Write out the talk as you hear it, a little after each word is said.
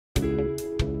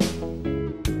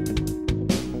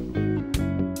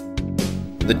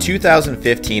The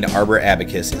 2015 Arbor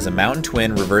Abacus is a mountain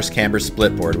twin reverse camber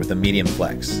split board with a medium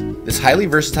flex. This highly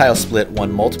versatile split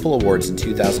won multiple awards in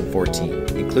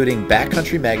 2014, including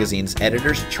Backcountry Magazine's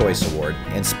Editor's Choice Award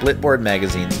and Splitboard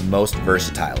Magazine's Most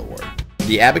Versatile Award.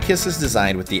 The Abacus is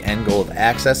designed with the end goal of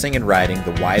accessing and riding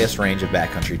the widest range of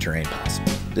backcountry terrain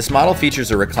possible. This model features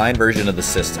a reclined version of the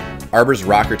system, Arbor's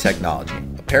rocker technology,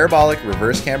 a parabolic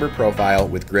reverse camber profile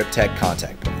with grip tech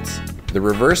contact points. The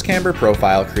reverse camber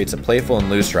profile creates a playful and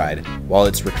loose ride, while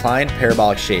its reclined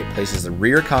parabolic shape places the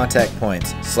rear contact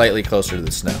points slightly closer to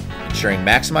the snow, ensuring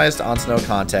maximized on-snow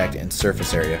contact and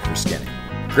surface area for skinning.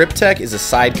 Grip Tech is a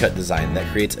side cut design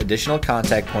that creates additional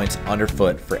contact points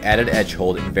underfoot for added edge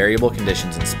hold in variable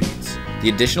conditions and speeds. The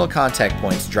additional contact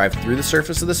points drive through the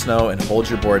surface of the snow and hold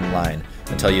your board in line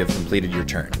until you have completed your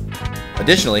turn.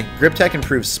 Additionally, Grip Tech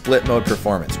improves split mode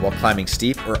performance while climbing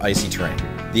steep or icy terrain.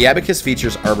 The Abacus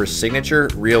features Arbor's signature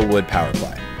real wood power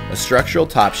ply, a structural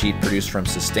top sheet produced from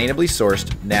sustainably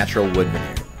sourced natural wood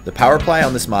veneer. The power ply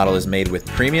on this model is made with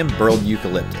premium burled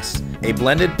eucalyptus. A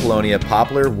blended paulownia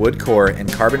poplar wood core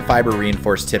and carbon fiber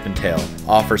reinforced tip and tail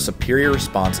offer superior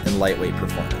response and lightweight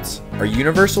performance. Our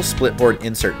universal splitboard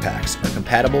insert packs are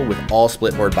compatible with all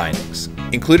splitboard bindings.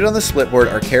 Included on the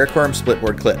splitboard are Karakorum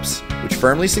splitboard clips, which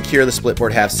firmly secure the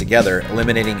splitboard halves together,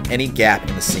 eliminating any gap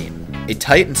in the seam. A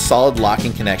tight and solid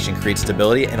locking connection creates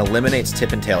stability and eliminates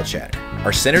tip and tail chatter.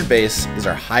 Our centered base is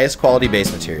our highest quality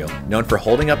base material, known for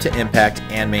holding up to impact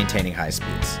and maintaining high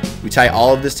speeds. We tie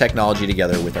all of this technology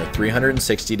together with our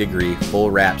 360-degree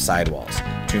full wrap sidewalls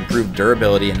to improve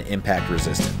durability and impact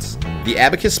resistance. The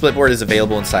Abacus splitboard is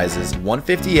available in sizes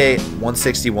 158,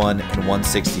 161, and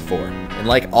 164. And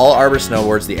like all Arbor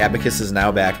snowboards, the Abacus is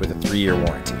now backed with a 3-year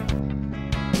warranty.